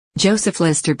Joseph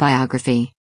Lister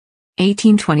Biography.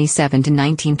 1827 to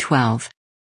 1912.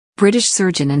 British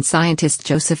surgeon and scientist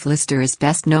Joseph Lister is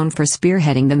best known for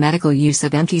spearheading the medical use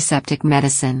of antiseptic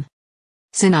medicine.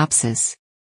 Synopsis.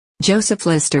 Joseph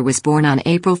Lister was born on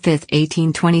April 5,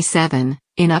 1827,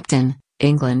 in Upton,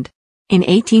 England. In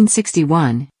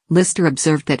 1861, Lister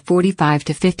observed that 45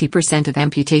 to 50% of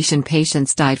amputation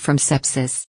patients died from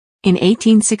sepsis. In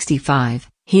 1865,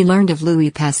 he learned of Louis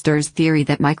Pasteur's theory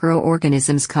that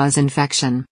microorganisms cause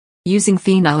infection. Using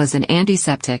phenol as an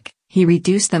antiseptic, he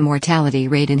reduced the mortality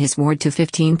rate in his ward to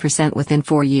 15% within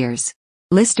 4 years.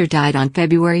 Lister died on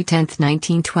February 10,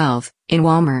 1912, in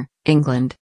Walmer,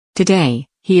 England. Today,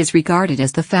 he is regarded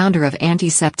as the founder of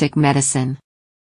antiseptic medicine.